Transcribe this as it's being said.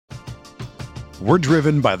We're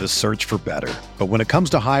driven by the search for better. But when it comes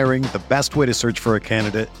to hiring, the best way to search for a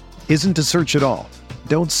candidate isn't to search at all.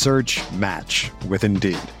 Don't search, match with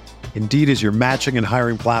Indeed. Indeed is your matching and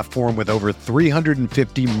hiring platform with over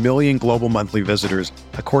 350 million global monthly visitors,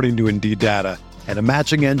 according to Indeed data, and a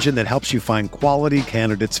matching engine that helps you find quality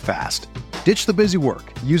candidates fast. Ditch the busy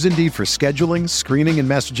work. Use Indeed for scheduling, screening, and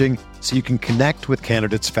messaging so you can connect with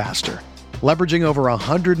candidates faster. Leveraging over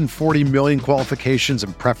 140 million qualifications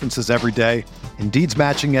and preferences every day, Indeed's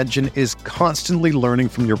matching engine is constantly learning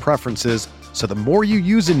from your preferences, so the more you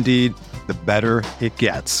use Indeed, the better it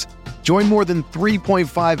gets. Join more than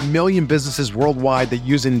 3.5 million businesses worldwide that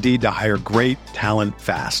use Indeed to hire great talent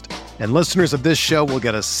fast. And listeners of this show will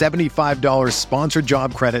get a $75 sponsored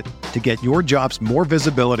job credit to get your jobs more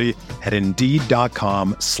visibility at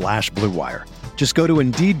Indeed.com/Blue Wire. Just go to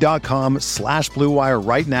Indeed.com/Blue Wire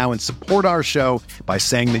right now and support our show by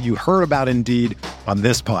saying that you heard about Indeed on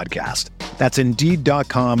this podcast. That's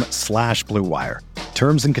Indeed.com/Blue Wire.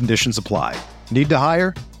 Terms and conditions apply. Need to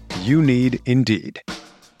hire? You need Indeed.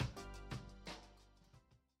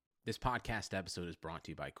 This podcast episode is brought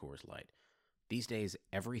to you by Coors Light. These days,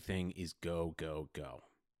 everything is go, go, go.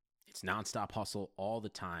 It's nonstop hustle all the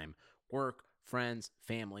time. Work, friends,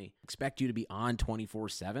 family, expect you to be on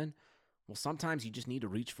 24/7. Well, sometimes you just need to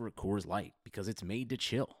reach for a Coors Light because it's made to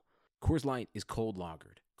chill. Coors Light is cold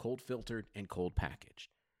lagered, cold filtered, and cold packaged.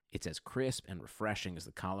 It's as crisp and refreshing as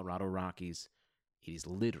the Colorado Rockies. It is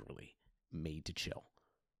literally made to chill.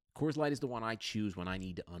 Coors Light is the one I choose when I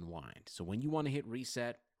need to unwind. So when you want to hit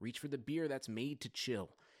reset, reach for the beer that's made to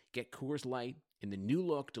chill. Get Coors Light in the new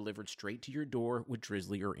look delivered straight to your door with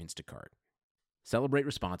Drizzly or Instacart. Celebrate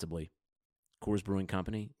responsibly. Coors Brewing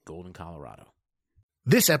Company, Golden, Colorado.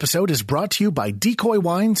 This episode is brought to you by Decoy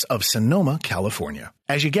Wines of Sonoma, California.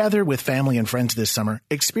 As you gather with family and friends this summer,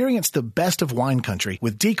 experience the best of wine country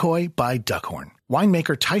with Decoy by Duckhorn.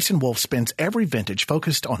 Winemaker Tyson Wolf spends every vintage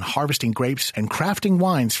focused on harvesting grapes and crafting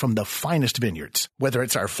wines from the finest vineyards. Whether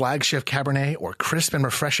it's our flagship Cabernet or crisp and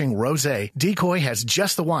refreshing Rosé, Decoy has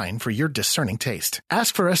just the wine for your discerning taste.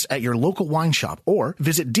 Ask for us at your local wine shop or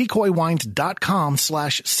visit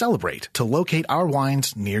decoywines.com/celebrate to locate our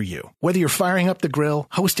wines near you. Whether you're firing up the grill,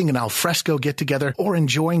 hosting an alfresco get-together, or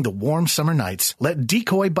enjoying the warm summer nights, let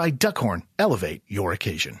Decoy by Duckhorn elevate your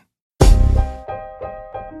occasion.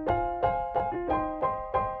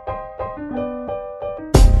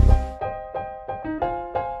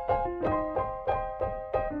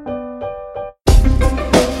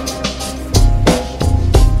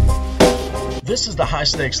 This is the High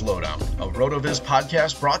Stakes Lowdown, a RotoViz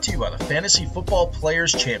podcast brought to you by the Fantasy Football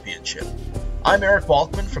Players Championship. I'm Eric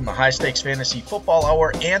Balkman from the High Stakes Fantasy Football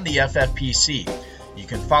Hour and the FFPC. You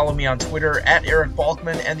can follow me on Twitter at Eric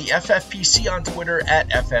Balkman and the FFPC on Twitter at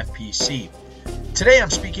FFPC. Today I'm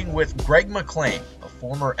speaking with Greg McLean, a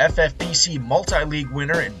former FFPC multi-league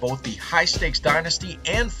winner in both the High Stakes Dynasty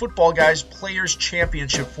and Football Guys Players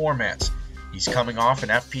Championship formats. He's coming off an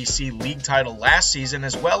FPC league title last season,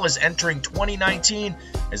 as well as entering 2019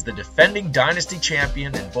 as the defending Dynasty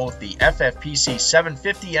champion in both the FFPC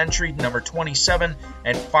 750 entry number 27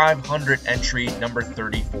 and 500 entry number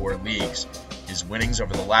 34 leagues. His winnings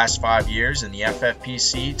over the last 5 years in the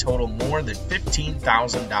FFPC total more than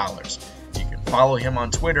 $15,000. You can follow him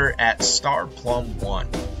on Twitter at StarPlum1.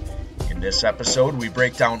 In this episode, we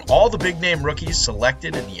break down all the big-name rookies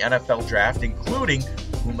selected in the NFL draft, including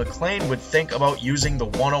who McLean would think about using the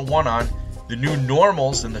 101 on, the new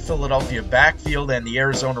normals in the Philadelphia backfield and the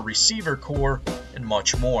Arizona receiver core, and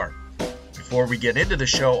much more. Before we get into the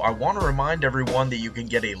show, I want to remind everyone that you can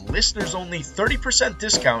get a listeners-only 30%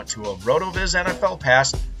 discount to a RotoViz NFL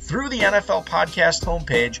Pass through the NFL Podcast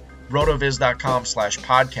homepage,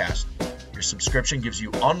 rotoviz.com/podcast. Your subscription gives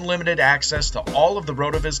you unlimited access to all of the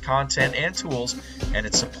RotoViz content and tools, and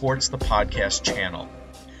it supports the podcast channel.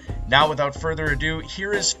 Now, without further ado,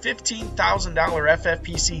 here is $15,000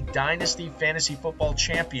 FFPC Dynasty Fantasy Football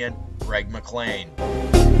Champion, Greg McLean.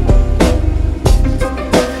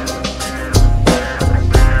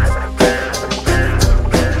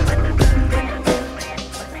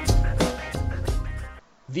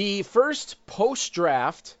 The first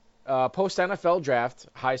post-draft, post-NFL draft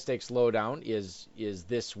high stakes lowdown is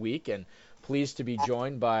this week, and pleased to be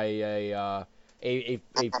joined by a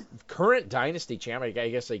current dynasty champ, I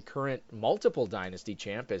guess a current multiple dynasty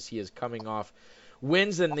champ, as he is coming off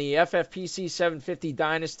wins in the FFPC 750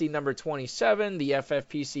 Dynasty number 27, the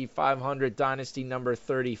FFPC 500 Dynasty number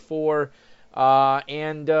 34,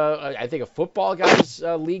 and I think a Football Guys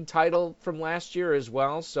league title from last year as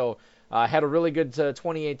well. So Had a really good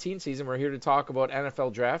 2018 season. We're here to talk about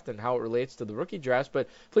NFL draft and how it relates to the rookie drafts. But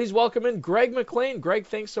please welcome in Greg McLean. Greg,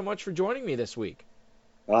 thanks so much for joining me this week.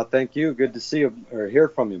 Thank you. Good to see you or hear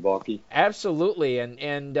from you, Balky. Absolutely,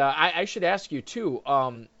 and I should ask you too.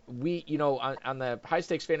 We, on the High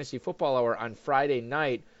Stakes Fantasy Football Hour on Friday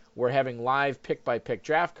night, we're having live pick-by-pick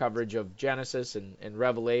draft coverage of Genesis and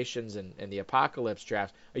Revelations and the Apocalypse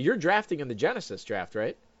draft. You're drafting in the Genesis draft,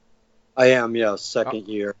 right? I am, yes, second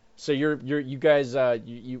year. So you guys,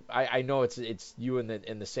 I know it's you and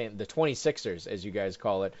the same, the 26ers, as you guys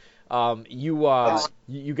call it.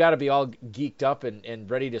 You got to be all geeked up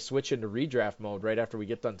and ready to switch into redraft mode right after we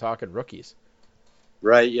get done talking rookies.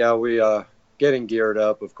 Right, yeah, we getting geared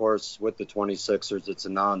up, of course, with the 26ers. It's a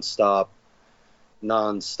nonstop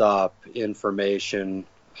information,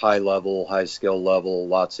 high level, high skill level,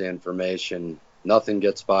 lots of information. Nothing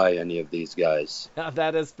gets by any of these guys.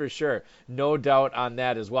 That is for sure. No doubt on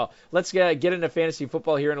that as well. Let's get into fantasy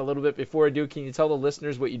football here in a little bit. Before I do, can you tell the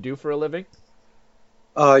listeners what you do for a living?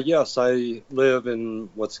 Yes, I live in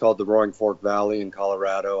what's called the Roaring Fork Valley in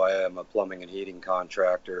Colorado. I am a plumbing and heating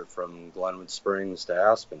contractor from Glenwood Springs to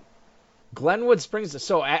Aspen. Glenwood Springs.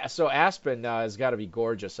 So Aspen has got to be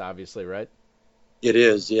gorgeous, obviously, right? It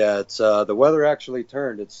is, yeah. It's the weather actually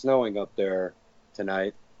turned. It's snowing up there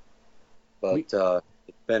tonight. But it's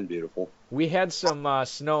been beautiful. We had some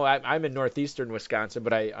snow. I'm in northeastern Wisconsin,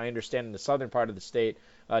 but I understand in the southern part of the state,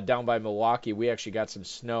 down by Milwaukee, we actually got some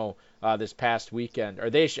snow this past weekend. Or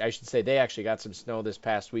they actually got some snow this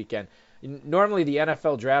past weekend. Normally the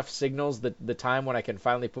NFL draft signals the time when I can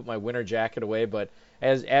finally put my winter jacket away, but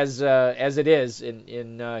as it is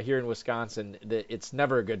in here in Wisconsin, it's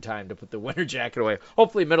never a good time to put the winter jacket away.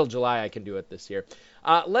 Hopefully middle July I can do it this year.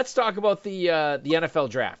 Let's talk about the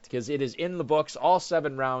NFL draft, because it is in the books, all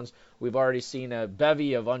 7 rounds. We've already seen a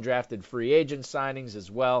bevy of undrafted free agent signings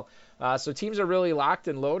as well. So teams are really locked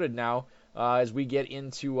and loaded now as we get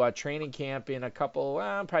into training camp in a couple,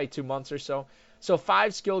 probably 2 months or so. So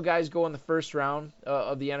 5 skill guys go in the first round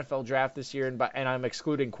of the NFL draft this year, and I'm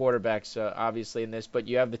excluding quarterbacks obviously in this, but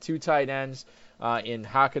you have the 2 tight ends in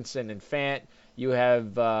Hockenson and Fant. You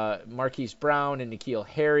have Marquise Brown and N'Keal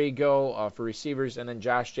Harry go for receivers, and then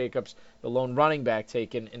Josh Jacobs, the lone running back,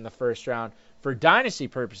 taken in the first round. For dynasty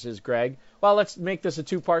purposes, Greg, well, let's make this a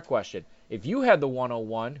 2-part question. If you had the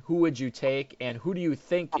 101, who would you take, and who do you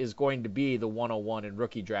think is going to be the 101 in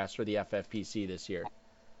rookie drafts for the FFPC this year?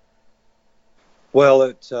 Well,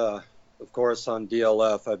 of course, on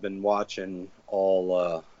DLF, I've been watching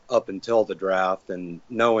all up until the draft and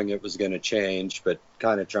knowing it was going to change, but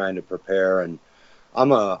kind of trying to prepare. And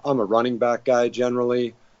I'm a running back guy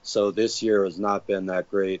generally, so this year has not been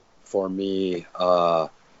that great for me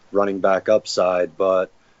running back upside.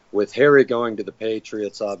 But with Harry going to the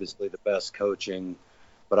Patriots, obviously the best coaching.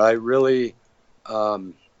 But I really,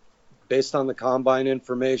 based on the combine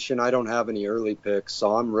information, I don't have any early picks,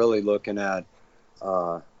 so I'm really looking at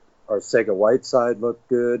Arcega-Whiteside looked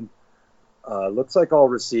good. Looks like all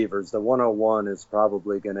receivers. The 101 is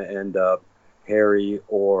probably going to end up Harry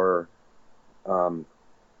or, the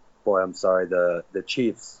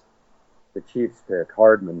Chiefs. The Chiefs pick,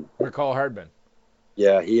 Hardman. Recall Hardman.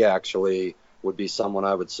 Yeah, he actually would be someone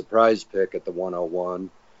I would surprise pick at the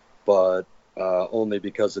 101, but only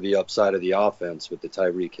because of the upside of the offense with the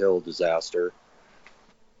Tyreek Hill disaster.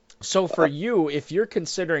 So for you, if you're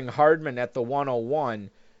considering Hardman at the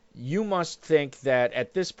 101, you must think that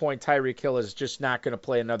at this point Tyreek Hill is just not going to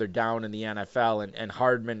play another down in the NFL, and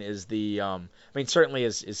Hardman is the certainly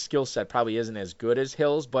his skill set probably isn't as good as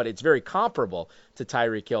Hill's, but it's very comparable to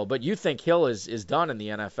Tyreek Hill. But you think Hill is done in the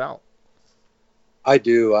NFL? I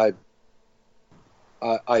do. I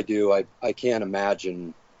do. I can't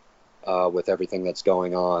imagine with everything that's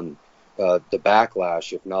going on, the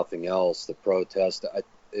backlash, if nothing else, the protest.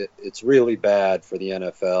 It's really bad for the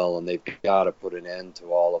NFL, and they've got to put an end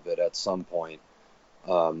to all of it at some point,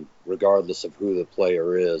 regardless of who the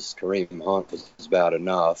player is. Kareem Hunt was bad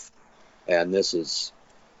enough, and this is,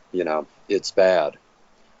 it's bad.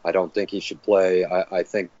 I don't think he should play. I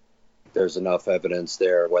think there's enough evidence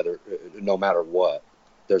there, no matter what,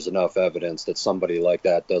 there's enough evidence that somebody like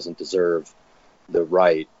that doesn't deserve the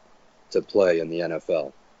right to play in the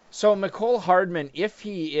NFL. So Mecole Hardman, if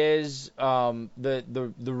he is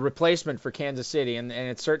the replacement for Kansas City, and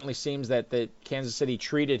it certainly seems that Kansas City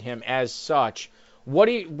treated him as such,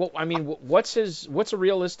 what's a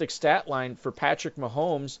realistic stat line for Patrick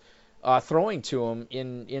Mahomes throwing to him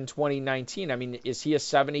in 2019? I mean, is he a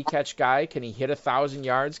 70 catch guy? Can he hit 1,000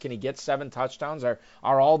 yards? Can he get 7 touchdowns? Are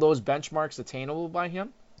all those benchmarks attainable by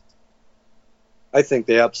him? I think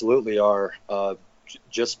they absolutely are,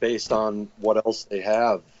 just based on what else they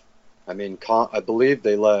have. I mean, I believe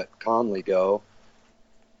they let Conley go.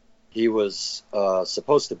 He was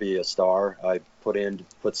supposed to be a star. I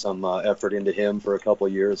put some effort into him for a couple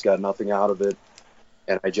of years, got nothing out of it,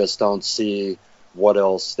 and I just don't see what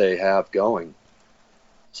else they have going.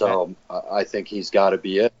 So I think he's got to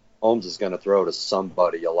be it. Holmes is going to throw to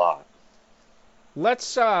somebody a lot.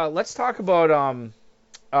 Let's talk about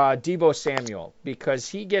Deebo Samuel, because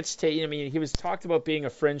he gets taken. I mean, he was talked about being a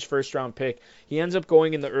fringe first-round pick. He ends up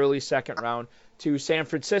going in the early second round to San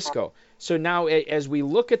Francisco. So now, as we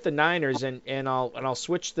look at the Niners, and I'll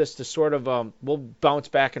switch this to sort of we'll bounce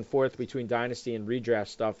back and forth between dynasty and redraft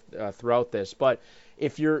stuff throughout this. But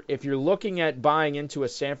if you're looking at buying into a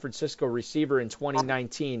San Francisco receiver in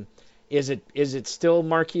 2019, is it still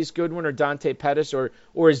Marquise Goodwin or Dante Pettis, or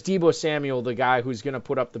is Deebo Samuel the guy who's going to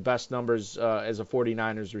put up the best numbers as a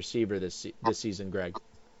 49ers receiver this season, Greg?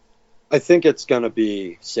 I think it's going to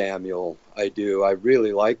be Samuel. I do. I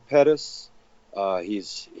really like Pettis.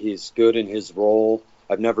 He's good in his role.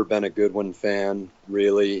 I've never been a Goodwin fan,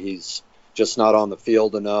 really. He's just not on the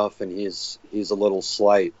field enough, and he's a little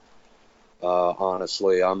slight.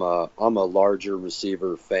 Honestly, I'm a larger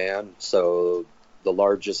receiver fan, so the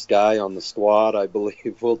largest guy on the squad, I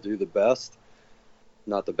believe, will do the best.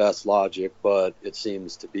 Not the best logic, but it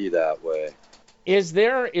seems to be that way. Is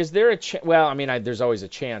there a well, I mean, there's always a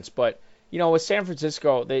chance, but with San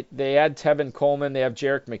Francisco, they had Tevin Coleman, they have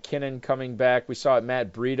Jerick McKinnon coming back. We saw what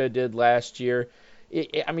Matt Breida did last year.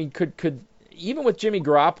 I mean, could even with Jimmy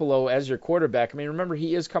Garoppolo as your quarterback, I mean, remember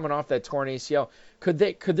he is coming off that torn ACL. Could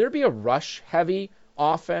there be a rush heavy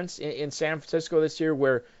offense in San Francisco this year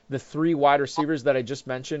where the three wide receivers that I just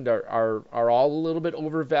mentioned are all a little bit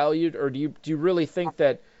overvalued, or do you really think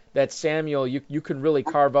that Samuel, you can really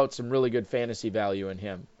carve out some really good fantasy value in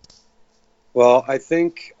him? Well, I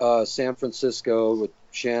think San Francisco with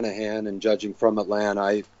Shanahan, and judging from Atlanta,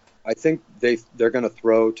 I think they're going to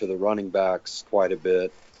throw to the running backs quite a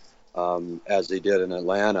bit, as they did in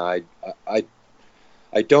Atlanta.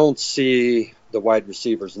 I don't see the wide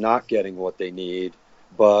receivers not getting what they need,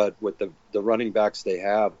 but with the running backs they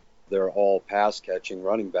have, they're all pass catching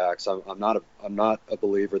running backs. I'm not a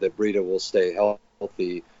believer that Breida will stay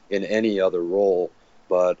healthy in any other role,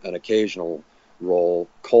 but an occasional role.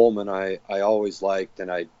 Coleman, I always liked,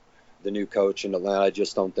 and the new coach in Atlanta, I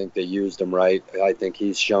just don't think they used him right. I think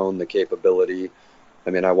he's shown the capability. I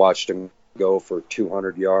mean, I watched him go for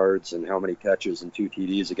 200 yards and how many catches and 2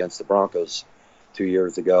 TDs against the Broncos 2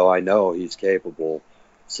 years ago. I know he's capable.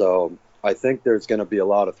 So I think there's going to be a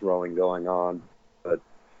lot of throwing going on, but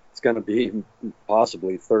it's going to be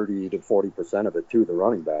possibly 30 to 40% of it to the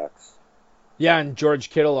running backs. Yeah, and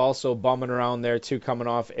George Kittle also bumming around there too, coming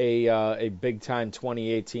off a big-time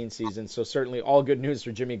 2018 season. So certainly all good news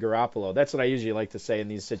for Jimmy Garoppolo. That's what I usually like to say in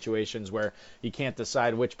these situations where you can't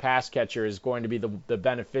decide which pass catcher is going to be the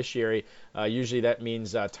beneficiary. Usually that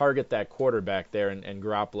means target that quarterback there, and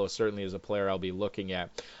Garoppolo certainly is a player I'll be looking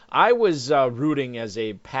at. I was rooting as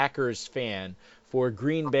a Packers fan for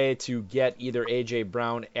Green Bay to get either A.J.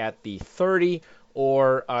 Brown at the 30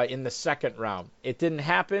 or in the second round. It didn't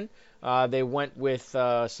happen. They went with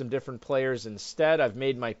some different players instead. I've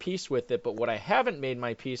made my peace with it, but what I haven't made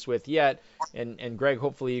my peace with yet, and Greg,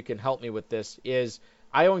 hopefully you can help me with this, is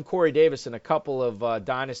I own Corey Davis in a couple of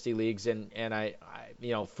dynasty leagues, and I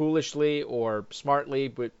foolishly or smartly,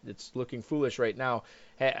 but it's looking foolish right now,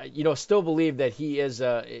 still believe that he is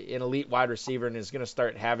an elite wide receiver and is going to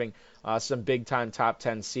start having some big-time top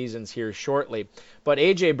 10 seasons here shortly. But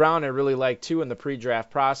A.J. Brown I really like, too, in the pre-draft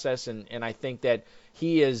process, and I think that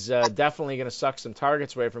he is definitely going to suck some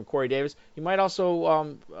targets away from Corey Davis. He might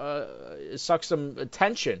also suck some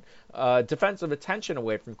defensive attention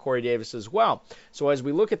away from Corey Davis as well. So as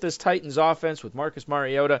we look at this Titans offense with Marcus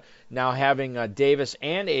Mariota now having Davis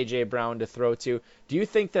and A.J. Brown to throw to, do you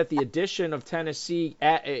think that the addition of Tennessee,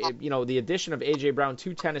 the addition of A.J. Brown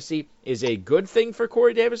to Tennessee is a good thing for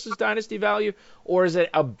Corey Davis's dynasty value, or is it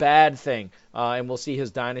a bad thing and we'll see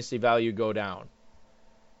his dynasty value go down?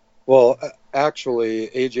 Well, actually,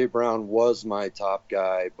 A.J. Brown was my top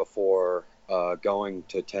guy before going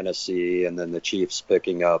to Tennessee and then the Chiefs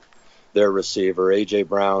picking up their receiver. A.J.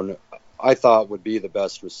 Brown, I thought, would be the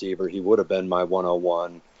best receiver. He would have been my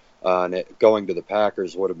 101. And going to the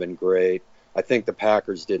Packers would have been great. I think the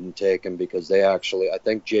Packers didn't take him because I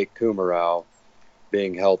think Jake Kumerow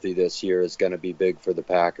being healthy this year is going to be big for the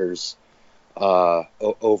Packers.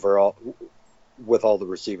 Overall, with all the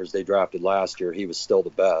receivers they drafted last year, he was still the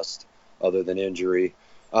best other than injury.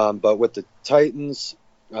 But with the Titans,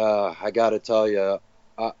 I got to tell you,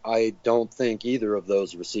 I don't think either of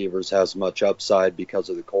those receivers has much upside because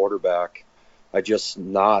of the quarterback. I'm just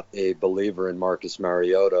not a believer in Marcus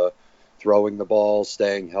Mariota. throwing the ball,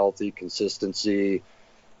 staying healthy, consistency,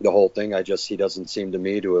 the whole thing. He doesn't seem to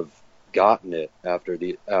me to have gotten it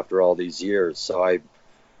after all these years. So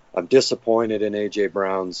I'm disappointed in A.J.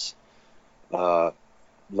 Brown's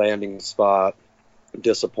landing spot. I'm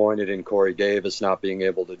disappointed in Corey Davis not being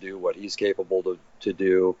able to do what he's capable to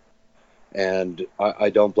do. And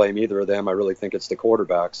I don't blame either of them. I really think it's the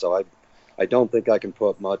quarterback. So I don't think I can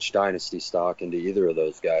put much dynasty stock into either of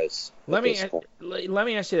those guys. Let me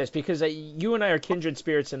ask you this, because you and I are kindred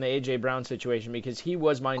spirits in the A.J. Brown situation, because he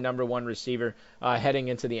was my number one receiver heading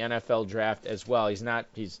into the NFL draft as well. He's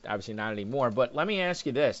obviously not anymore. But let me ask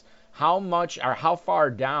you this. How far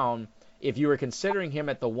down, if you were considering him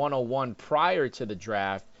at the 101 prior to the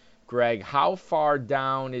draft, Greg, how far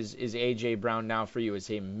down is A.J. Brown now for you? Is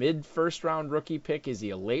he a mid-first-round rookie pick? Is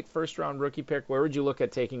he a late first-round rookie pick? Where would you look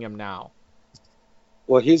at taking him now?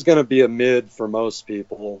 Well, he's going to be a mid for most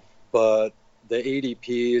people, but the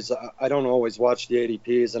ADPs, I don't always watch the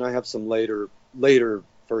ADPs, and I have some later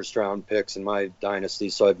first-round picks in my dynasty,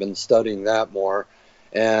 so I've been studying that more.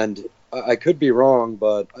 And I could be wrong,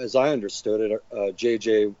 but as I understood it,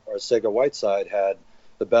 J.J. Arcega-Whiteside had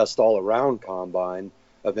the best all-around combine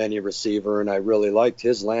of any receiver, and I really liked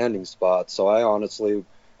his landing spot. So I honestly,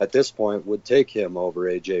 at this point, would take him over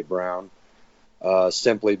A.J. Brown,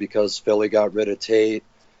 simply because Philly got rid of Tate,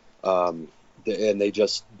 and they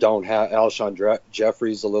just don't have Alshon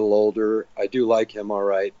Jeffrey's a little older. I do like him all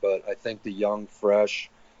right, but I think the young,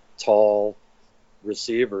 fresh, tall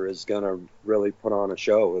receiver is going to really put on a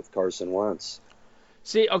show with Carson Wentz.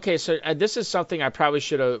 See, okay, so this is something I probably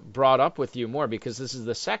should have brought up with you more, because this is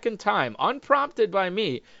the second time, unprompted by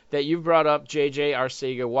me, that you've brought up J.J.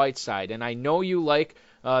 Arcega-Whiteside. And I know you like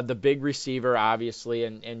the big receiver, obviously,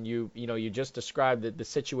 and you just described the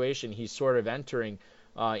situation he's sort of entering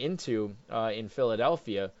into in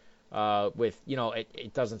Philadelphia with,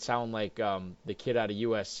 it doesn't sound like the kid out of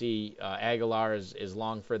USC, Aguilar is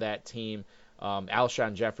long for that team.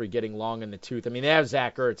 Alshon Jeffrey getting long in the tooth. I mean, they have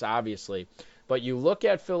Zach Ertz, obviously. But you look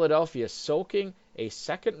at Philadelphia soaking a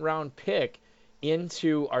second-round pick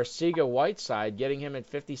into Arcega-Whiteside, getting him at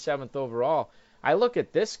 57th overall. I look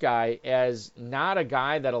at this guy as not a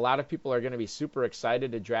guy that a lot of people are going to be super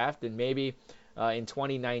excited to draft, and maybe in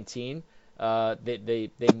 2019 they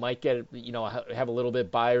might get have a little bit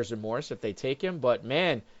buyer's remorse if they take him. But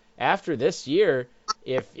man, after this year,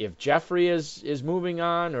 if Jeffrey is moving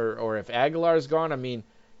on or if Aguilar is gone, I mean,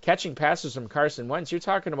 catching passes from Carson Wentz, you're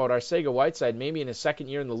talking about Arcega-Whiteside maybe in his second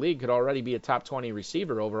year in the league could already be a top 20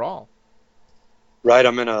 receiver overall. Right,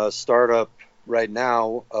 I'm in a startup right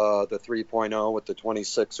now, the 3.0 with the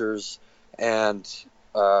 26ers, and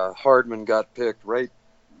Hardman got picked right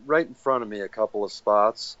in front of me a couple of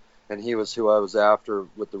spots, and he was who I was after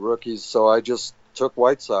with the rookies, so I just took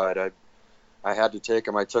Whiteside. I had to take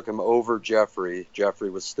him. I took him over Jeffrey. Jeffrey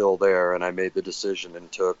was still there, and I made the decision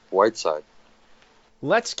and took Whiteside.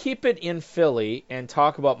 Let's keep it in Philly and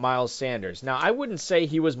talk about Miles Sanders. Now, I wouldn't say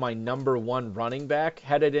he was my number one running back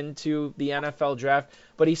headed into the NFL draft,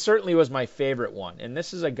 but he certainly was my favorite one. And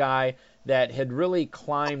this is a guy that had really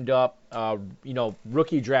climbed up,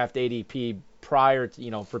 rookie draft ADP prior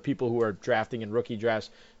to, for people who are drafting in rookie drafts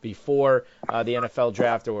before the NFL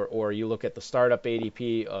draft, or you look at the startup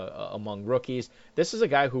ADP among rookies. This is a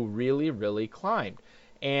guy who really, really climbed.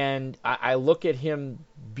 And I look at him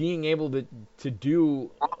being able to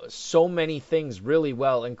do so many things really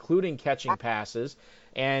well, including catching passes.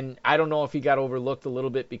 And I don't know if he got overlooked a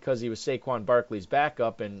little bit because he was Saquon Barkley's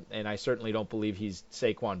backup, and I certainly don't believe he's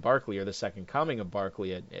Saquon Barkley or the second coming of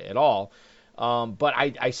Barkley at all. But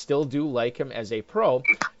I still do like him as a pro.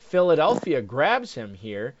 Philadelphia grabs him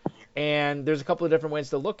here, and there's a couple of different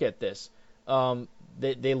ways to look at this.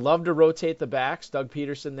 They love to rotate the backs. Doug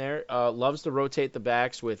Peterson there loves to rotate the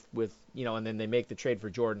backs with and then they make the trade for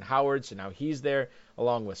Jordan Howard, so now he's there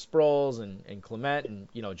along with Sproles and Clement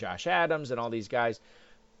and Josh Adams and all these guys.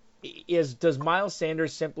 Does Miles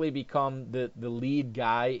Sanders simply become the lead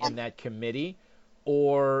guy in that committee,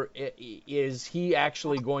 or is he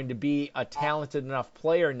actually going to be a talented enough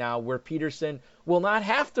player now where Peterson will not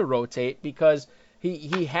have to rotate because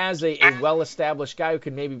he has a well-established guy who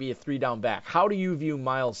can maybe be a three-down back? How do you view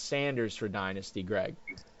Miles Sanders for Dynasty, Greg?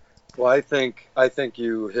 Well, I think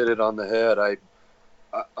you hit it on the head.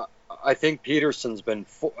 I think Peterson's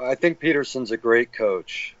a great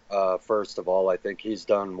coach. First of all, I think he's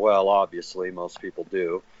done well. Obviously, most people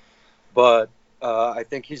do, but I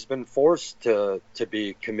think he's been forced to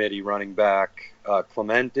be committee running back.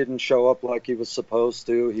 Clement didn't show up like he was supposed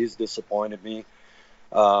to. He's disappointed me.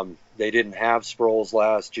 They didn't have Sproles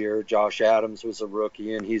last year. Josh Adams was a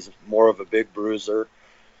rookie, and he's more of a big bruiser,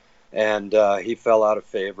 and he fell out of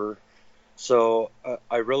favor. So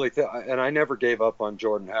I really think, and I never gave up on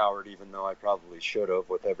Jordan Howard, even though I probably should have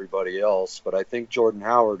with everybody else. But I think Jordan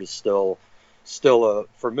Howard is still a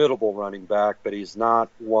formidable running back, but he's not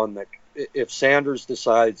one that, if Sanders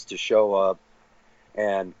decides to show up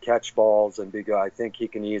and catch balls and be good, I think he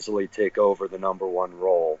can easily take over the number one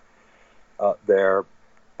role there.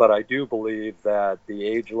 But I do believe that the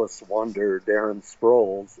ageless wonder Darren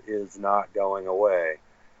Sproles is not going away.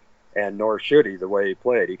 And nor should he, the way he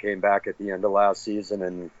played. He came back at the end of last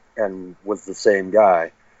season and was the same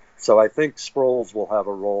guy. So I think Sproles will have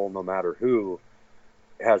a role no matter who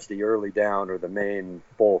has the early down or the main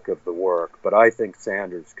bulk of the work. But I think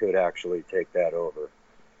Sanders could actually take that over.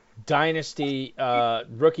 Dynasty,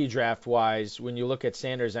 rookie draft-wise, when you look at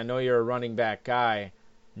Sanders, I know you're a running back guy.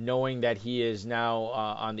 Knowing that he is now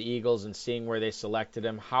on the Eagles and seeing where they selected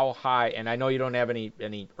him, how high, and I know you don't have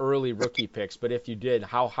any early rookie picks, but if you did,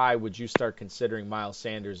 how high would you start considering Miles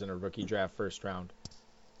Sanders in a rookie draft first round?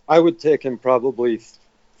 I would take him probably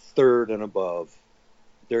third and above.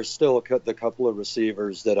 There's still the couple of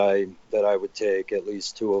receivers that I would take, at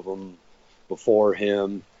least two of them before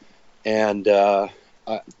him. And I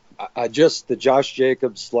just, the Josh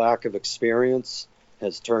Jacobs lack of experience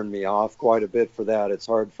has turned me off quite a bit for that. It's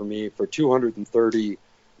hard for me for 230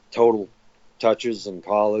 total touches in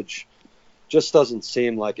college. Just doesn't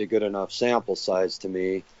seem like a good enough sample size to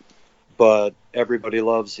me. But everybody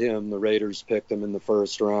loves him. The Raiders picked him in the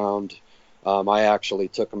first round. I actually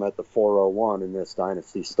took him at the 401 in this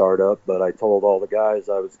dynasty startup, but I told all the guys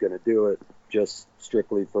I was going to do it just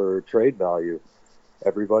strictly for trade value.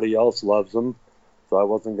 Everybody else loves him, so I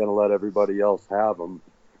wasn't going to let everybody else have him.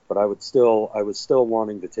 But I was still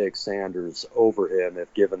wanting to take Sanders over him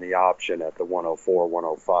if given the option at the 104,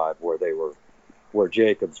 105, where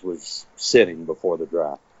Jacobs was sitting before the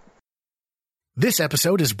draft. This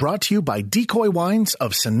episode is brought to you by Decoy Wines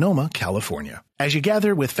of Sonoma, California. As you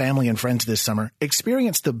gather with family and friends this summer,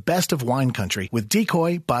 experience the best of wine country with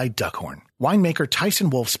Decoy by Duckhorn. Winemaker Tyson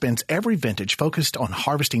Wolf spends every vintage focused on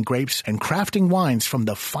harvesting grapes and crafting wines from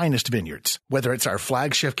the finest vineyards. Whether it's our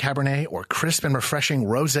flagship Cabernet or crisp and refreshing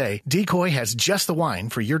Rosé, Decoy has just the wine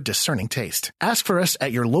for your discerning taste. Ask for us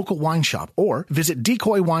at your local wine shop or visit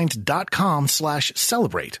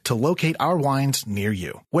decoywines.com/celebrate to locate our wines near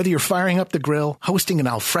you. Whether you're firing up the grill, hosting an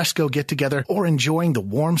alfresco get-together, or enjoying the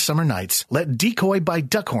warm summer nights, let Decoy by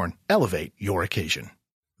Duckhorn elevate your occasion.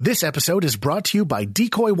 This episode is brought to you by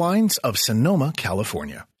Decoy Wines of Sonoma,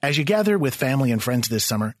 California. As you gather with family and friends this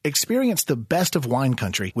summer, experience the best of wine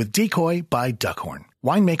country with Decoy by Duckhorn.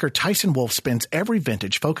 Winemaker Tyson Wolf spends every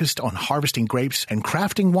vintage focused on harvesting grapes and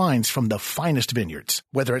crafting wines from the finest vineyards.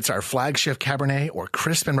 Whether it's our flagship Cabernet or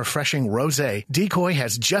crisp and refreshing Rosé, Decoy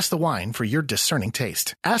has just the wine for your discerning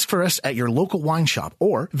taste. Ask for us at your local wine shop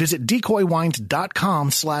or visit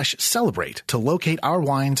decoywines.com/celebrate to locate our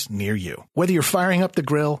wines near you. Whether you're firing up the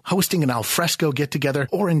grill, hosting an alfresco get-together,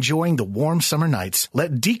 or enjoying the warm summer nights,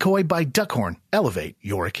 let Decoy by Duckhorn elevate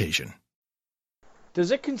your occasion.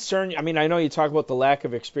 Does it concern you? I mean, I know you talk about the lack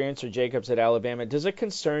of experience for Jacobs at Alabama. Does it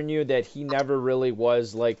concern you that he never really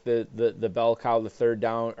was like the bell cow, the three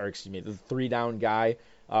down guy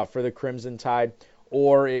for the Crimson Tide?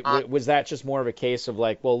 Or was that just more of a case of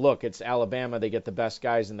like, well, look, it's Alabama. They get the best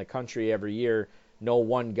guys in the country every year. No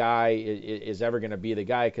one guy is ever going to be the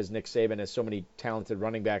guy because Nick Saban has so many talented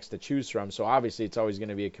running backs to choose from. So obviously it's always going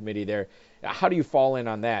to be a committee there. How do you fall in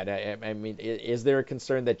on that? I mean, is there a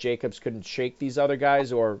concern that Jacobs couldn't shake these other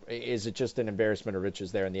guys, or is it just an embarrassment of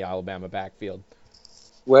riches there in the Alabama backfield?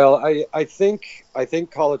 Well, I think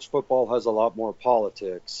college football has a lot more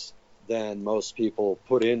politics than most people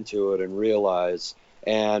put into it and realize.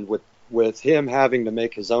 And with him having to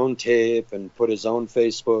make his own tape and put his own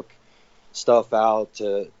Facebook stuff out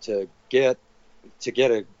to get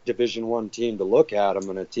a Division I team to look at him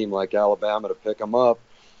and a team like Alabama to pick him up,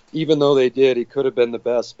 even though they did, he could have been the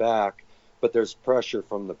best back. But there's pressure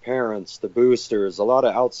from the parents, the boosters, a lot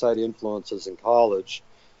of outside influences in college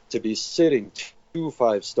to be sitting 2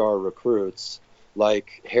 5-star recruits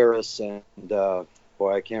like Harris and I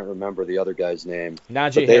can't remember the other guy's name.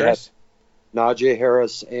 Najee Harris. Najee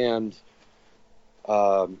Harris and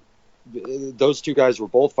those two guys were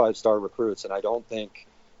both 5-star recruits, and I don't think,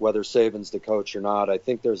 whether Saban's the coach or not, I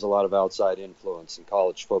think there's a lot of outside influence in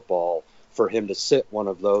college football for him to sit one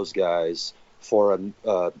of those guys for a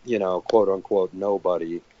quote unquote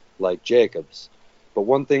nobody like Jacobs. But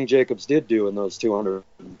one thing Jacobs did do in those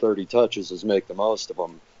 230 touches is make the most of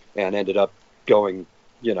them, and ended up going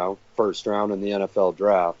first round in the NFL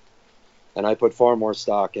draft. And I put far more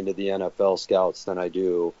stock into the NFL scouts than I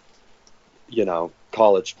do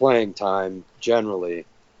college playing time generally.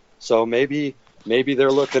 So maybe maybe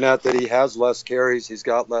they're looking at that he has less carries, he's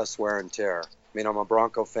got less wear and tear. I mean, I'm a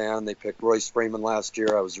Bronco fan. They picked Royce Freeman last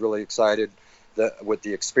year. I was really excited with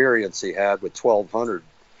the experience he had with 1,200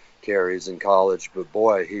 carries in college. But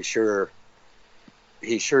boy, he sure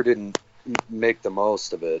didn't make the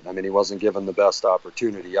most of it. I mean, he wasn't given the best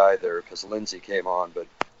opportunity either because Lindsey came on. But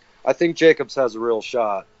I think Jacobs has a real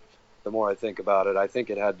shot. The more I think about it, I think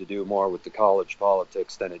it had to do more with the college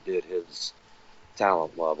politics than it did his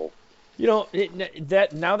talent level. You know,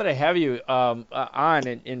 that now that I have you on,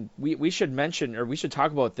 and we should mention, or we should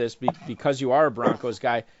talk about this because you are a Broncos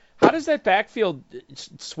guy. How does that backfield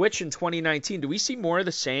switch in 2019? Do we see more of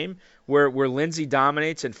the same where Lindsey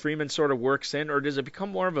dominates and Freeman sort of works in, or does it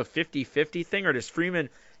become more of a 50-50 thing, or does Freeman,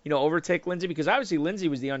 overtake Lindsey? Because obviously Lindsey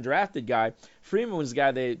was the undrafted guy. Freeman was the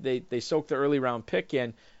guy they soaked the early round pick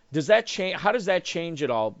in. Does that change? How does that change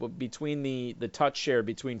at all between the touch share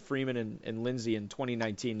between Freeman and Lindsey in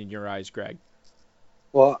 2019 in your eyes, Greg?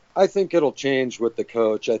 Well, I think it'll change with the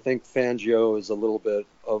coach. I think Fangio is a little bit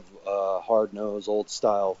of a hard-nosed,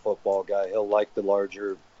 old-style football guy. He'll like the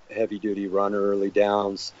larger, heavy-duty runner early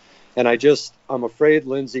downs. And I'm afraid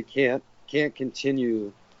Lindsey can't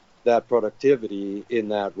continue that productivity in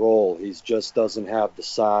that role. He just doesn't have the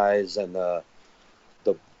size and the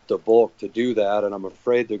bulk to do that, and I'm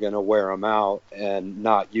afraid they're going to wear him out and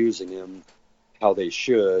not using him how they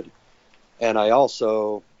should. And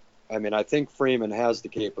I think Freeman has the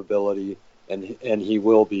capability, and he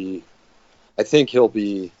will be. I think he'll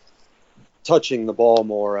be touching the ball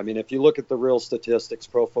more. I mean, if you look at the real statistics,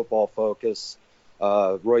 Pro Football Focus,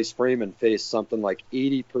 Royce Freeman faced something like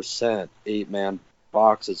 80% 8-man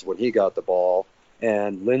boxes when he got the ball,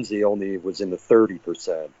 and Lindsey only was in the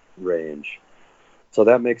 30% range. So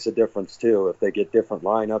that makes a difference, too, if they get different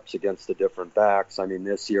lineups against the different backs. I mean,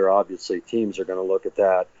 this year, obviously, teams are going to look at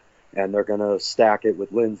that, and they're going to stack it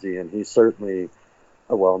with Lindsey. And he certainly,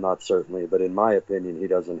 well, not certainly, but in my opinion, he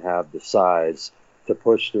doesn't have the size to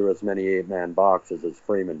push through as many 8-man boxes as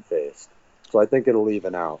Freeman faced. So I think it'll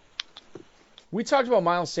even out. We talked about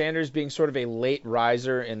Miles Sanders being sort of a late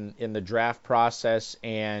riser in the draft process,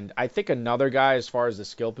 and I think another guy, as far as the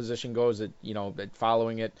skill position goes, that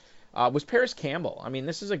following it, was Paris Campbell. I mean,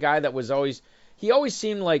 this is a guy that was always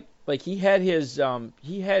seemed like he had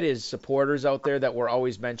his supporters out there that were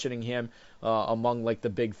always mentioning him among like the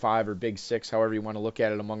big 5 or big 6, however you want to look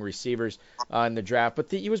at it, among receivers in the draft. But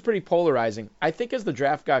he was pretty polarizing. I think as the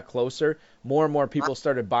draft got closer, more and more people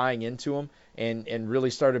started buying into him and really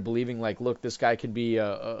started believing like, look, this guy could be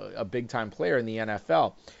a big time player in the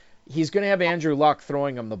NFL. He's going to have Andrew Luck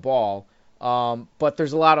throwing him the ball. But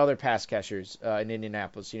there's a lot of other pass catchers in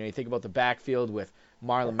Indianapolis. You think about the backfield with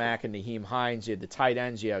Marlon Mack and Nyheim Hines. You have the tight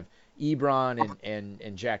ends. You have Ebron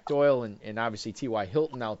and Jack Doyle and obviously T.Y.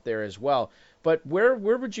 Hilton out there as well. But where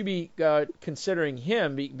would you be considering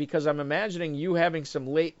him? Because I'm imagining you having some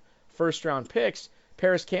late first-round picks.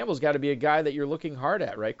 Paris Campbell's got to be a guy that you're looking hard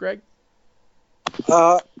at, right, Greg?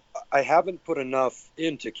 I haven't put enough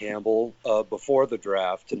into Campbell before the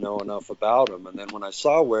draft to know enough about him. And then when I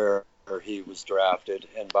saw where he was drafted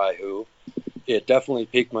and by who, it definitely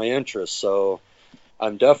piqued my interest. So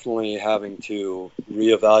I'm definitely having to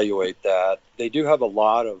reevaluate that. They do have a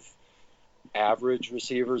lot of average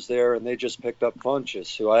receivers there, and they just picked up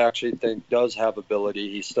Funchess, who I actually think does have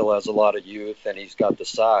ability. He still has a lot of youth, and he's got the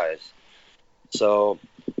size. So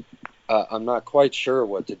I'm not quite sure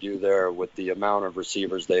what to do there with the amount of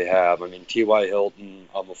receivers they have. I mean, T.Y. Hilton,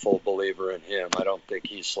 I'm a full believer in him. I don't think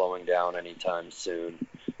he's slowing down anytime soon.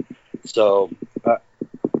 So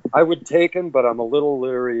I would take him, but I'm a little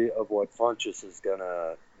leery of what Funchess is going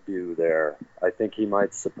to do there. I think he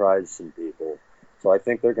might surprise some people. So I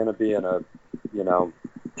think they're going to be in a,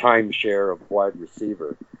 timeshare of wide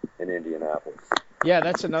receiver in Indianapolis. Yeah,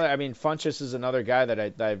 that's another. I mean, Funchess is another guy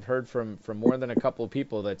that I've heard from more than a couple of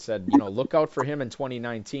people that said, look out for him in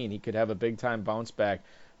 2019. He could have a big time bounce back.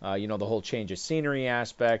 The whole change of scenery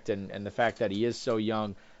aspect and the fact that he is so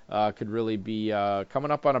young. Could really be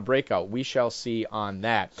coming up on a breakout. We shall see on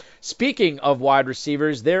that. Speaking of wide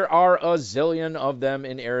receivers, there are a zillion of them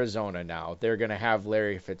in Arizona now. They're going to have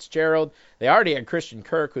Larry Fitzgerald. They already had Christian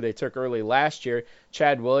Kirk, who they took early last year.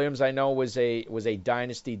 Chad Williams, I know, was a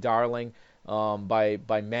dynasty darling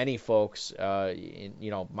by many folks,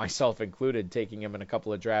 myself included, taking him in a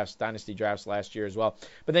couple of dynasty drafts last year as well.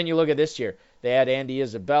 But then you look at this year. They had Andy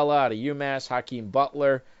Isabella out of UMass, Hakeem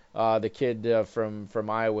Butler, the kid from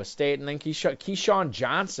Iowa State, and then Keyshawn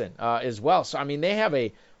Johnson as well. So, I mean, they have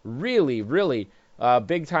a really, really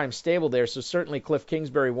big-time stable there. So certainly Cliff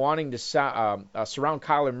Kingsbury wanting to surround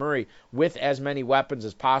Kyler Murray with as many weapons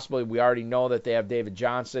as possible. We already know that they have David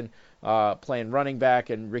Johnson playing running back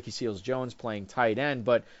and Ricky Seals-Jones playing tight end.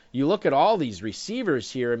 But you look at all these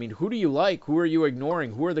receivers here. I mean, who do you like? Who are you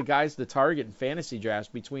ignoring? Who are the guys to target in fantasy drafts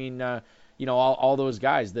between all those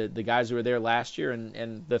guys, the guys who were there last year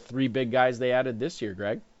and the three big guys they added this year,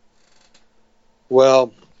 Greg?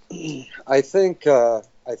 Well, I think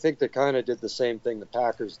they kind of did the same thing the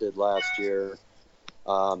Packers did last year.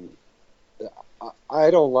 I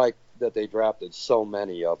don't like that they drafted so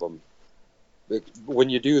many of them. When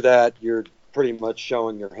you do that, you're pretty much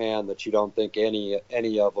showing your hand that you don't think any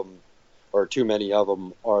of them or too many of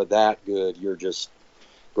them are that good. You're just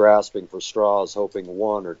grasping for straws, hoping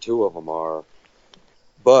one or two of them are.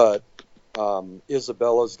 But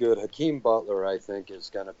Isabella's good. Hakeem Butler, I think, is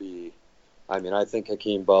going to be – I think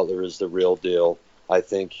Hakeem Butler is the real deal. I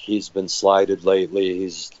think he's been slighted lately.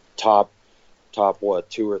 He's top 2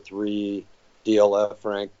 or 3 DLF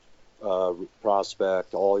ranked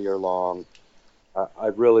prospect all year long. I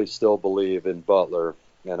really still believe in Butler,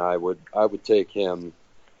 and I would take him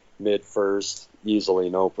mid-first easily,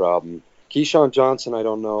 no problem. Keyshawn Johnson, I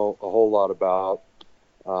don't know a whole lot about.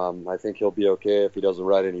 I think he'll be okay if he doesn't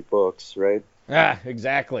write any books, right? Yeah,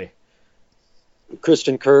 exactly.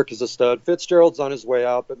 Christian Kirk is a stud. Fitzgerald's on his way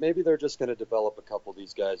out, but maybe they're just going to develop a couple of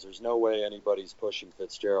these guys. There's no way anybody's pushing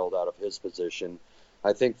Fitzgerald out of his position.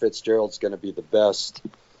 I think Fitzgerald's going to be the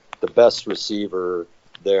best receiver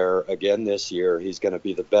there again this year. He's going to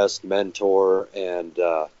be the best mentor and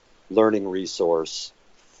learning resource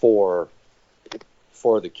for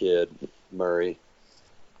the kid, Murray.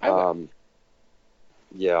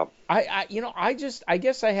 Yeah. I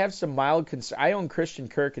guess I have some mild concern. I own Christian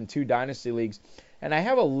Kirk in 2 dynasty leagues, and I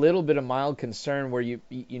have a little bit of mild concern where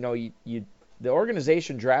the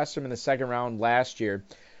organization drafts him in the second round last year,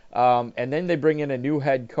 and then they bring in a new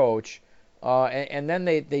head coach, and then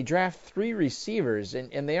they draft 3 receivers,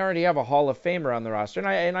 and they already have a Hall of Famer on the roster.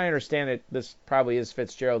 And I understand that this probably is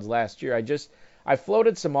Fitzgerald's last year. I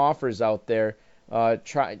floated some offers out there.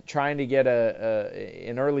 Trying to get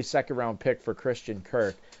an early second round pick for Christian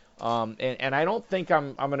Kirk, and I don't think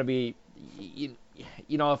I'm going to be,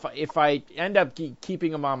 if I end up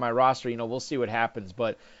keeping him on my roster, we'll see what happens.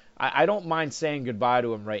 But I don't mind saying goodbye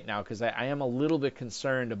to him right now because I am a little bit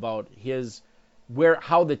concerned about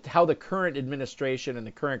how the current administration and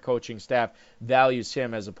the current coaching staff values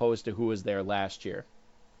him as opposed to who was there last year.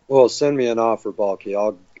 Well, send me an offer, Balky.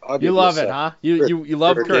 I'll give you love it, huh? You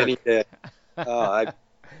love Kirk.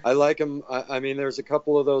 I like him. I mean, there's a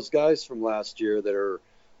couple of those guys from last year that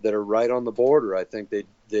are right on the border. I think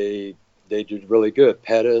they did really good.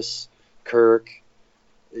 Pettis, Kirk,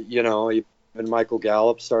 even Michael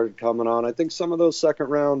Gallup started coming on. I think some of those second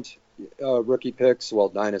round rookie picks,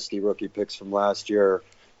 dynasty rookie picks from last year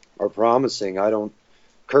are promising.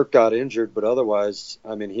 Kirk got injured, but otherwise,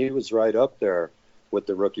 he was right up there with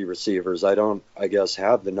the rookie receivers. I don't,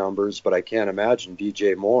 have the numbers, but I can't imagine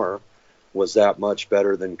DJ Moore was that much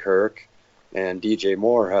better than Kirk, and DJ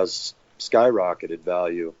Moore has skyrocketed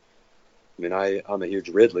value. I'm a huge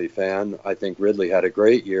Ridley fan. I think Ridley had a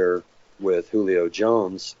great year with Julio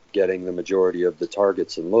Jones getting the majority of the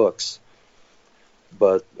targets and looks.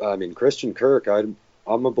 But, Christian Kirk, I'm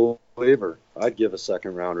a believer. I'd give a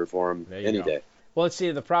second rounder for him any day. Well, let's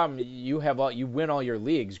see, the problem, you win all your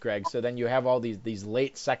leagues, Greg, so then you have all these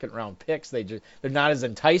late second round picks. They're not as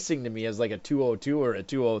enticing to me as like a 202 or a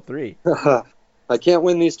 203. I can't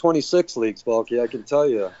win these 26 leagues, Balky, I can tell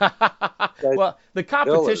you. Well, the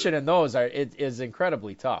competition in those is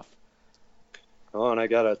incredibly tough. Oh, and I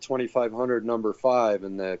got a 2,500 number 5,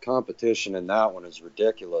 and the competition in that one is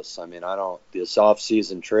ridiculous. This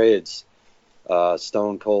off-season trades,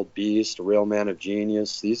 Stone Cold Beast, Real Man of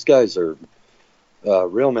Genius, these guys are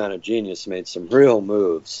Real Man of Genius made some real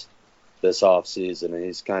moves this offseason, and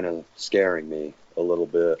he's kind of scaring me a little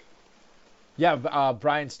bit. Yeah,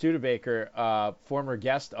 Brian Studebaker, former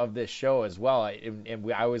guest of this show as well,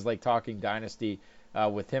 and I always like talking Dynasty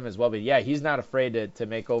with him as well. But yeah, he's not afraid to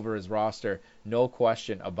make over his roster, no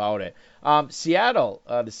question about it. Seattle,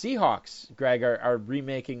 the Seahawks, Greg, are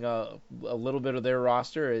remaking a little bit of their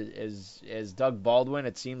roster as Doug Baldwin,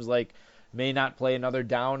 it seems like, may not play another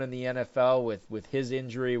down in the NFL with his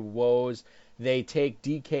injury woes. They take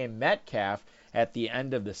DK Metcalf at the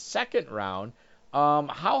end of the second round. How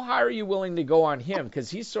high are you willing to go on him? Because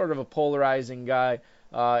he's sort of a polarizing guy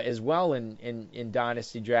as well in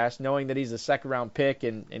dynasty drafts, knowing that he's a second-round pick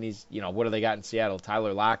and he's, what do they got in Seattle?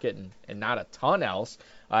 Tyler Lockett and not a ton else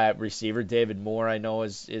at receiver. David Moore, I know,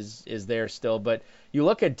 is there still. But you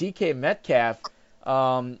look at DK Metcalf,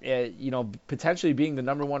 potentially being the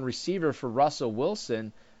number one receiver for Russell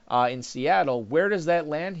Wilson in Seattle. Where does that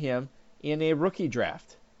land him in a rookie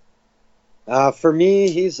draft? For me,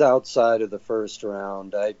 he's outside of the first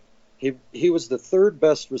round. He was the third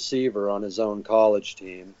best receiver on his own college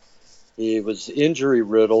team. He was injury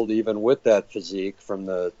riddled, even with that physique from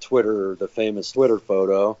the famous Twitter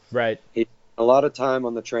photo. Right. He spent a lot of time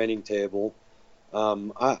on the training table.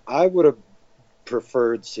 I would have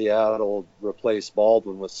preferred Seattle replace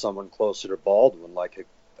Baldwin with someone closer to Baldwin, like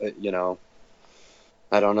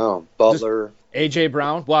I don't know, Butler. A.J.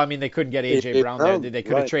 Brown? Well, I mean, they couldn't get A.J. Brown there. They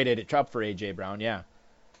could have right. traded it up for A.J. Brown, yeah.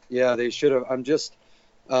 Yeah, they should have. I'm just,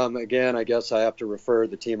 again, I guess I have to refer to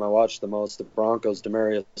the team I watched the most, the Broncos.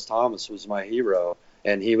 Demaryius Thomas was my hero,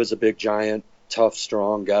 and he was a big, giant, tough,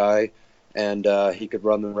 strong guy, and he could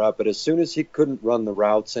run the route. But as soon as he couldn't run the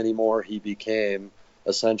routes anymore, he became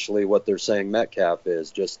essentially what they're saying Metcalf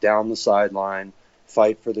is, just down the sideline,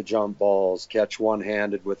 fight for the jump balls, catch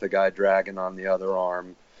one-handed with a guy dragging on the other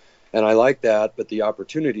arm. And I like that, but the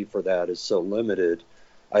opportunity for that is so limited.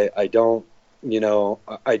 I don't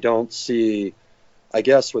see, I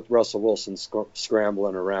guess with Russell Wilson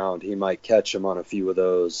scrambling around, he might catch him on a few of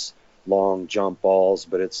those long jump balls,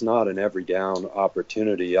 but it's not an every down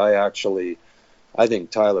opportunity. I think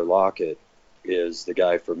Tyler Lockett is the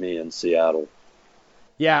guy for me in Seattle.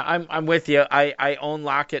 Yeah, I'm with you. I own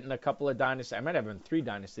Lockett in a couple of dynasty. I might have him in 3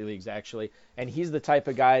 dynasty leagues actually, and he's the type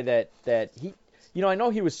of guy that he. I know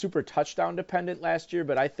he was super touchdown dependent last year,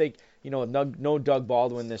 but I think, no Doug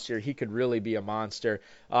Baldwin this year, he could really be a monster.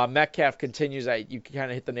 Metcalf continues. You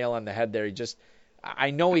kind of hit the nail on the head there.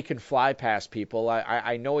 I know he can fly past people.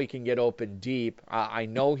 I know he can get open deep. I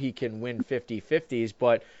know he can win 50-50s,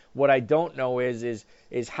 but what I don't know is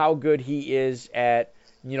how good he is at,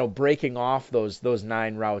 breaking off those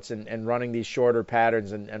 9 routes and running these shorter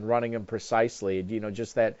patterns and running them precisely.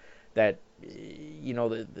 Just that the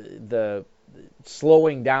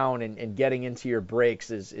slowing down and getting into your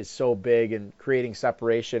breaks is so big and creating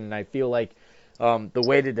separation. And I feel like the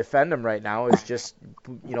way to defend him right now is just,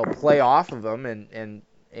 play off of him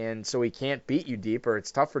and so he can't beat you deep, or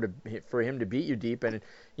it's tougher for him to beat you deep. And,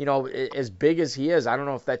 as big as he is, I don't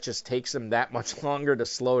know if that just takes him that much longer to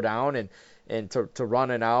slow down and to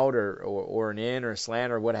run an out or an in or a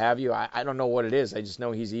slant or what have you. I don't know what it is. I just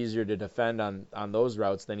know he's easier to defend on those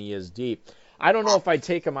routes than he is deep. I don't know if I'd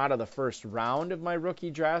take him out of the first round of my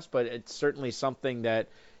rookie drafts, but it's certainly something that,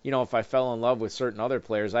 if I fell in love with certain other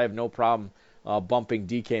players, I have no problem bumping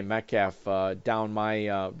DK Metcalf down my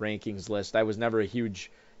rankings list. I was never a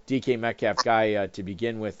huge DK Metcalf guy to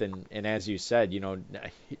begin with, and as you said,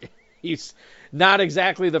 he's not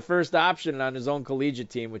exactly the first option on his own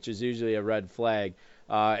collegiate team, which is usually a red flag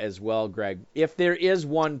as well, Greg. If there is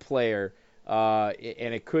one player,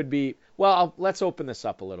 and it could be, let's open this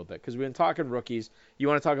up a little bit because we've been talking rookies. You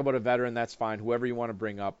want to talk about a veteran, that's fine, whoever you want to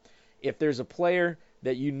bring up. If there's a player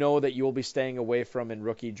that that you'll be staying away from in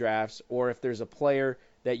rookie drafts, or if there's a player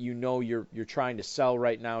that you're trying to sell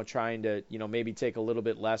right now, trying to maybe take a little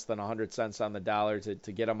bit less than 100 cents on the dollar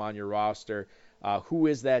to get him on your roster, who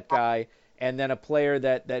is that guy? And then a player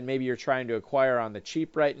that maybe you're trying to acquire on the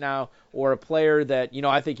cheap right now, or a player that,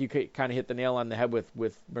 I think you could kind of hit the nail on the head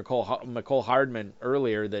with Mecole Hardman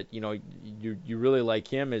earlier, that, you really like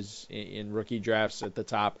him as in rookie drafts at the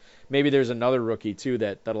top. Maybe there's another rookie too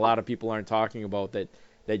that a lot of people aren't talking about that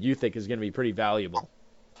you think is going to be pretty valuable.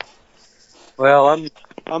 Well,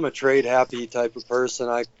 I'm a trade happy type of person.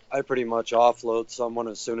 I pretty much offload someone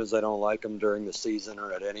as soon as I don't like them during the season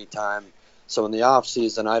or at any time. So in the off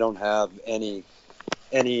season, I don't have any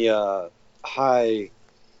high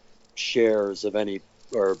shares of any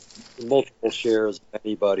or multiple shares of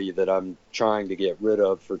anybody that I'm trying to get rid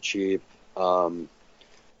of for cheap.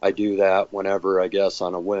 I do that whenever, I guess,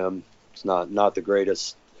 on a whim. It's not the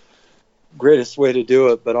greatest way to do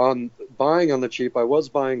it, but on buying on the cheap, I was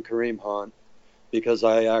buying Kareem Hunt because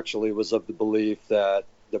I actually was of the belief that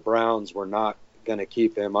the Browns were not going to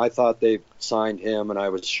keep him. I thought they signed him, and I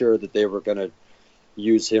was sure that they were going to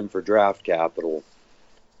use him for draft capital,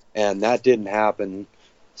 and that didn't happen.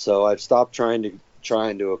 So I've stopped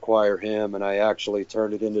trying to acquire him, and I actually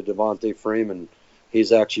turned it into Devontae Freeman.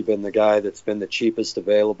 He's actually been the guy that's been the cheapest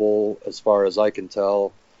available, as far as I can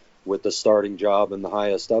tell, with the starting job and the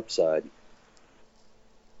highest upside.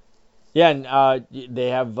 Yeah, and they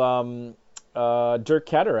have Dirk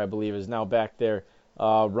Ketter, I believe, is now back there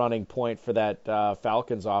running point for that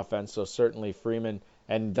Falcons offense. So certainly Freeman,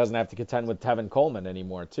 and doesn't have to contend with Tevin Coleman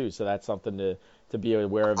anymore too. So that's something to be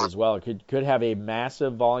aware of as well. Could have a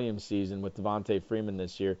massive volume season with Devontae Freeman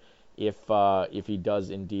this year if he does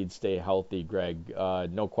indeed stay healthy, Greg.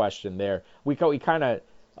 No question there. We kind of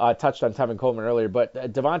touched on Tevin Coleman earlier, but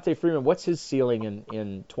Devontae Freeman, what's his ceiling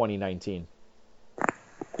in 2019?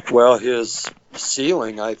 Well, his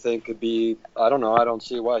ceiling, I think, could be, I don't know, I don't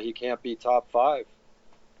see why he can't be top 5.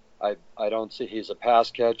 I don't see, he's a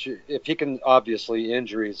pass catcher. If he can, obviously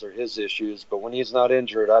injuries are his issues, but when he's not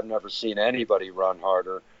injured, I've never seen anybody run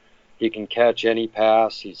harder. He can catch any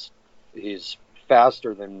pass. He's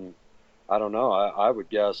faster than, I don't know, I would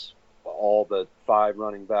guess all but 5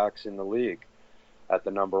 running backs in the league at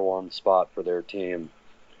the number 1 spot for their team.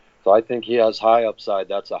 So I think he has high upside.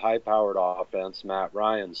 That's a high-powered offense. Matt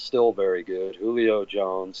Ryan's still very good. Julio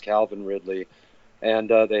Jones, Calvin Ridley,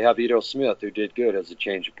 and they have Ito Smith, who did good as a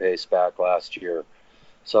change of pace back last year.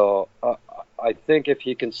 So I think if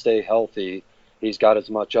he can stay healthy, he's got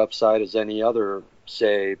as much upside as any other,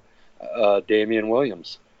 say, Damian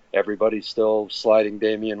Williams. Everybody's still sliding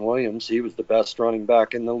Damian Williams. He was the best running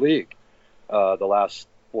back in the league the last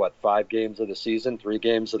 5 games of the season, 3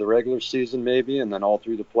 games of the regular season maybe, and then all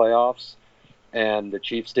through the playoffs. And the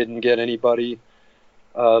Chiefs didn't get anybody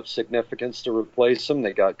of significance to replace him.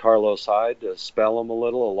 They got Carlos Hyde to spell him a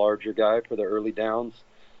little, a larger guy for the early downs.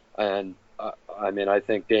 And, I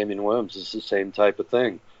think Damian Williams is the same type of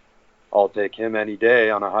thing. I'll take him any day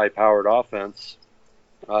on a high-powered offense.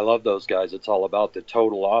 I love those guys. It's all about the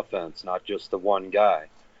total offense, not just the one guy.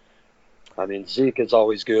 Zeke is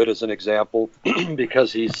always good as an example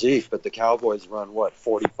because he's Zeke, but the Cowboys run,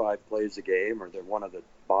 45 plays a game, or they're one of the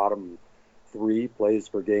bottom 3 plays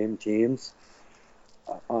per game teams.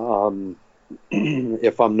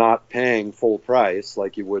 If I'm not paying full price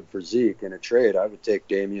like you would for Zeke in a trade, I would take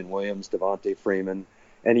Damian Williams, Devontae Freeman,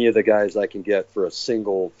 any of the guys I can get for a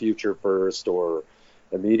single future first or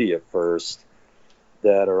immediate first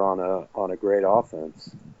that are on a great offense.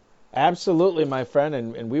 Absolutely, my friend,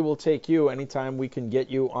 and we will take you anytime we can get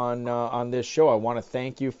you on this show. I want to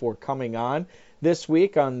thank you for coming on this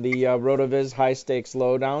week on the RotoViz High Stakes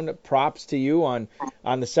Lowdown. Props to you on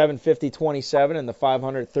the 750-27 and the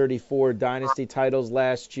 534 Dynasty titles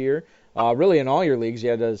last year. Really, in all your leagues, you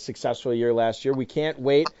had a successful year last year. We can't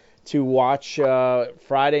wait to watch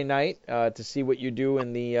Friday night to see what you do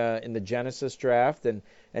in the Genesis draft and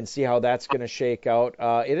see how that's going to shake out.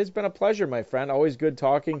 It has been a pleasure, my friend. Always good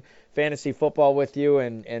talking fantasy football with you,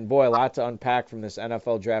 and boy, a lot to unpack from this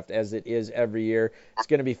NFL draft as it is every year. It's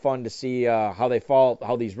going to be fun to see how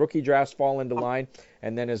these rookie drafts fall into line,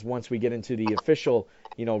 and then once we get into the official,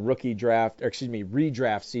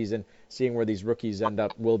 redraft season, seeing where these rookies end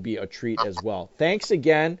up will be a treat as well. Thanks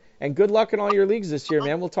again, and good luck in all your leagues this year,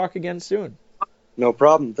 man. We'll talk again soon. No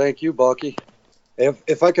problem. Thank you, Bulky.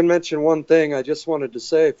 If I can mention one thing, I just wanted to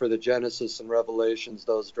say for the Genesis and Revelations,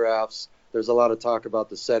 those drafts, there's a lot of talk about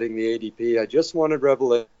the setting the ADP. I just wanted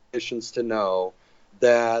Revelations to know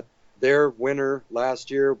that their winner last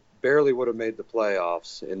year barely would have made the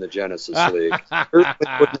playoffs in the Genesis League. Certainly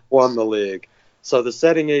wouldn't have won the league. So the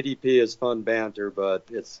setting ADP is fun banter, but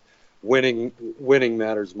it's winning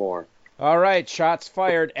matters more. All right, shots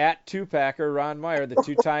fired at two-packer Ron Meyer, the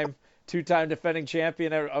two-time defending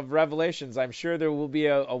champion of Revelations. I'm sure there will be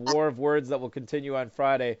a war of words that will continue on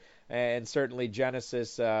Friday, and certainly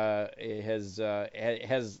Genesis has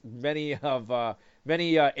many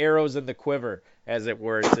arrows in the quiver, as it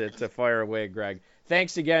were, to fire away, Greg.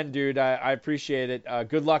 Thanks again, dude. I appreciate it.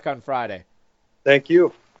 Good luck on Friday. Thank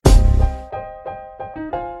you.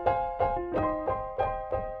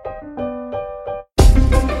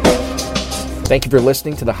 Thank you for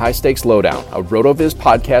listening to the High Stakes Lowdown, a RotoViz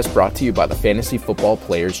podcast brought to you by the Fantasy Football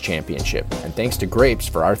Players Championship. And thanks to Grapes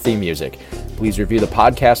for our theme music. Please review the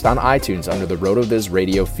podcast on iTunes under the RotoViz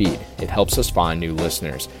radio feed. It helps us find new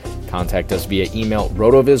listeners. Contact us via email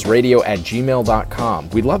rotovizradio@gmail.com.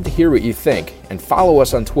 We'd love to hear what you think, and follow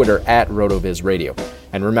us on Twitter @RotoVizRadio.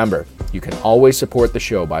 And remember, you can always support the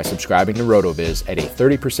show by subscribing to RotoViz at a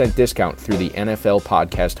 30% discount through the NFL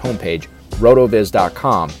podcast homepage,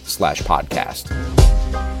 rotoviz.com/podcast.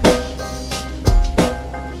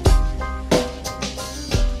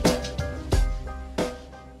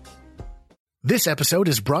 This episode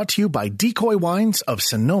is brought to you by Decoy Wines of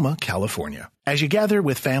Sonoma, California. As you gather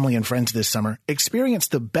with family and friends this summer, experience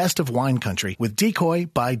the best of wine country with Decoy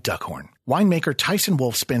by Duckhorn. Winemaker Tyson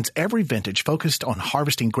Wolf spends every vintage focused on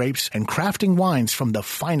harvesting grapes and crafting wines from the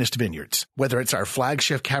finest vineyards. Whether it's our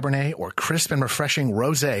flagship Cabernet or crisp and refreshing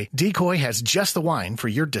Rosé, Decoy has just the wine for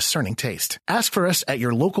your discerning taste. Ask for us at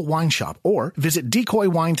your local wine shop or visit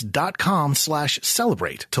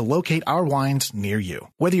decoywines.com/celebrate to locate our wines near you.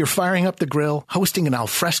 Whether you're firing up the grill, hosting an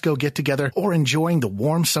alfresco get-together, or enjoying the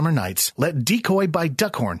warm summer nights, let Decoy by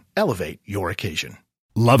Duckhorn elevate your occasion.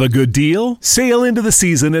 Love a good deal? Sail into the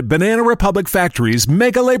season at Banana Republic Factory's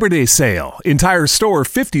Mega Labor Day Sale. Entire store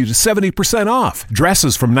 50 to 70% off.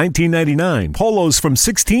 Dresses from $19.99. Polos from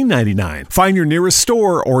 $16.99. Find your nearest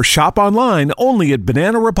store or shop online only at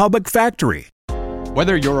Banana Republic Factory.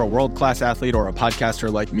 Whether you're a world-class athlete or a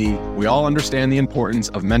podcaster like me, we all understand the importance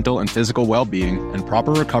of mental and physical well-being and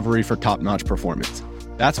proper recovery for top-notch performance.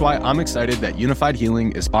 That's why I'm excited that Unified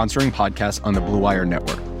Healing is sponsoring podcasts on the Blue Wire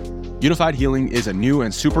Network. Unified Healing is a new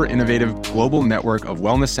and super innovative global network of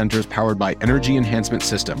wellness centers powered by Energy Enhancement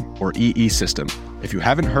System, or EE System. If you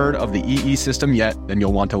haven't heard of the EE System yet, then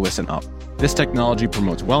you'll want to listen up. This technology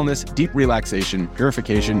promotes wellness, deep relaxation,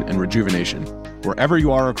 purification, and rejuvenation. Wherever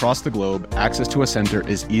you are across the globe, access to a center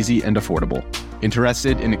is easy and affordable.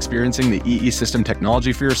 Interested in experiencing the EE System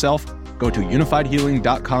technology for yourself? Go to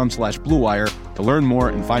unifiedhealing.com/bluewire to learn more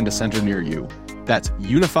and find a center near you. That's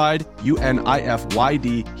unified,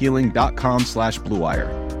 UNIFYD,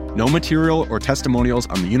 healing.com/bluewire. No material or testimonials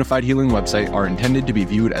on the Unified Healing website are intended to be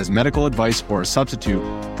viewed as medical advice or a substitute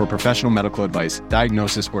for professional medical advice,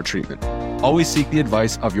 diagnosis, or treatment. Always seek the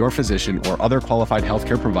advice of your physician or other qualified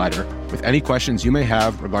healthcare provider with any questions you may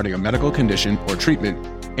have regarding a medical condition or treatment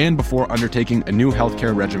and before undertaking a new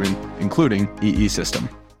healthcare regimen, including EE System.